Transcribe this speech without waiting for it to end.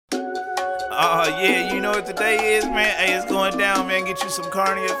Yeah, you know what today is, man? Hey, it's going down, man. Get you some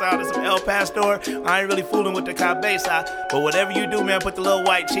carne asada and some El Pastor. I ain't really fooling with the cabeza, but whatever you do, man, put the little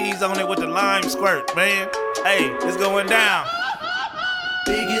white cheese on it with the lime squirt, man. Hey, it's going down.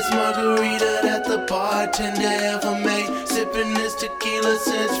 Biggest margarita that the bartender ever made. Sipping this tequila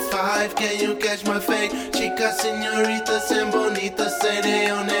since 5. Can you catch my fade? Chicas, señoritas, and bonitas say they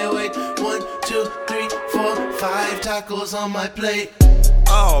on their way. 1, 2, 3, 4, 5 tacos on my plate.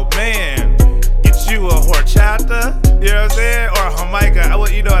 Oh man, get you a horchata, you know what I'm saying? Or a jamaica.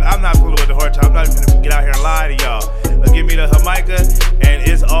 You know what? I'm not fooling with the horchata. I'm not even gonna get out here and lie to y'all. Give me the jamaica and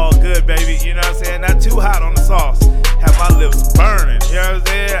it's all good, baby. You know what I'm saying? Not too hot on the sauce. Have my lips burning, you know what I'm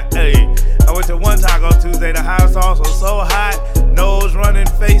saying? Hey, I went to one Taco Tuesday. The hot sauce was so hot, nose running,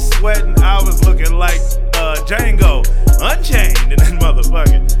 face sweating. I was looking like Django Unchained in that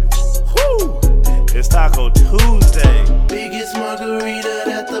motherfucker. Whew, it's Taco Tuesday. Biggest margarita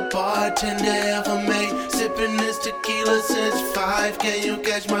that the bartender ever made. Sipping this tequila since 5. Can you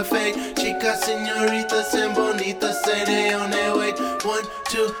catch my fade? Chicas, señoritas, and bonitas say they on their way. 1,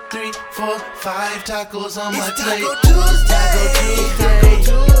 2, 3, 4, 5 tacos on my plate. Taco Tuesday.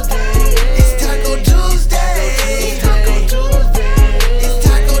 It's Taco Tuesday. Taco Tuesday. It's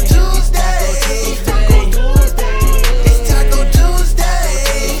Taco Tuesday. It's Taco Tuesday.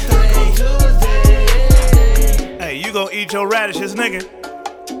 Hey, you gon' eat your radishes, nigga?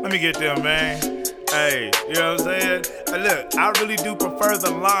 Let me get them, man. Hey, you know what I'm saying? Look, I really do prefer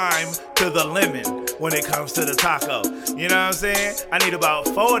the lime to the lemon when it comes to the taco. You know what I'm saying? I need about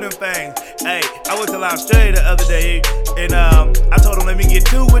 4 of them things. Hey, I went to Australia the other day, and I told them let me get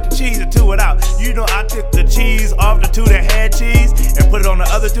 2 with the cheese and 2 without. You know, I took the cheese off the 2 that had cheese and put it on the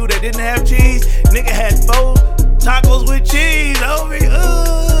other 2 that didn't have cheese. Nigga had 4 tacos with cheese, homie.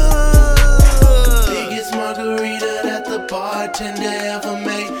 Biggest margarita that the bartender ever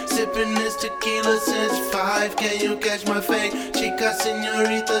made. Sipping this tequila since 5. Can you catch my fade? Chicas,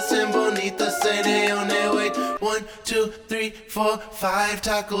 señoritas, and bonitas say they on their way. 1, 2, 3, 4, 5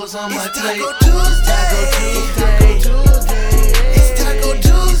 tacos on my plate. Taco Tuesday. Taco Tuesday. It's Taco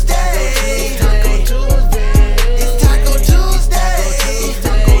Tuesday. Taco Tuesday. It's Taco Tuesday.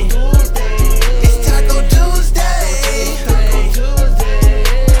 Taco Tuesday. It's Taco Tuesday. Taco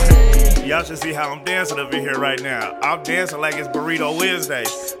Tuesday. Y'all should see how I'm dancing up in here right now. I'm dancing like it's Burrito Wednesday.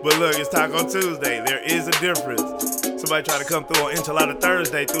 But look, it's Taco Tuesday. There is a difference. Somebody tried to come through on Enchilada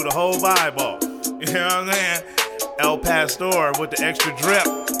Thursday, threw the whole vibe off. You know what I'm saying? El Pastor with the extra drip.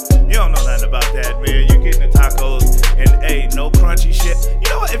 You don't know nothing about that, man. You getting the tacos and, hey, no crunchy shit. You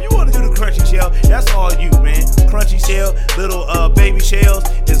know what? If you want to do the crunchy shell, that's all you, man. Crunchy shell, little baby shells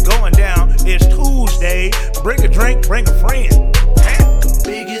is going down. It's Tuesday. Bring a drink, bring a friend.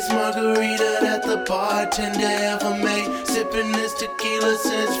 Biggest margarita that the bartender ever made. Sipping this tequila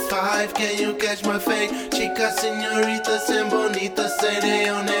since 5. Can you catch my fade? Chicas, señoritas, and bonitas say they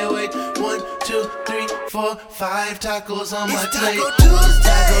on their way. 1, 2, 3, 4, 5 tacos on my plate. Taco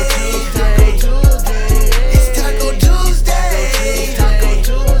Tuesday. Taco Tuesday. It's Taco Tuesday. Taco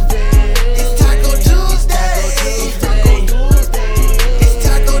Tuesday. It's Taco Tuesday. Taco Tuesday. It's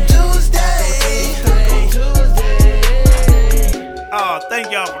Taco Tuesday. Taco Tuesday. Oh,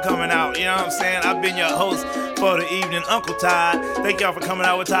 thank y'all for coming out. You know what I'm saying? I've been your host for the evening, Uncle Todd. Thank y'all for coming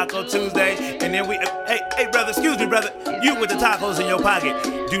out with Taco Tuesday. And then hey, brother, excuse me, brother. You with the tacos in your pocket.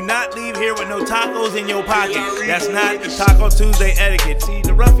 Do not leave here with no tacos in your pocket. That's not Taco Tuesday etiquette. See,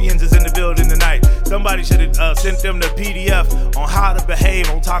 the ruffians is in the building tonight. Somebody should have sent them the PDF on how to behave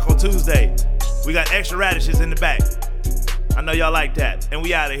on Taco Tuesday. We got extra radishes in the back. I know y'all like that. And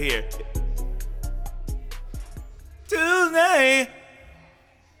we out of here. Tuesday.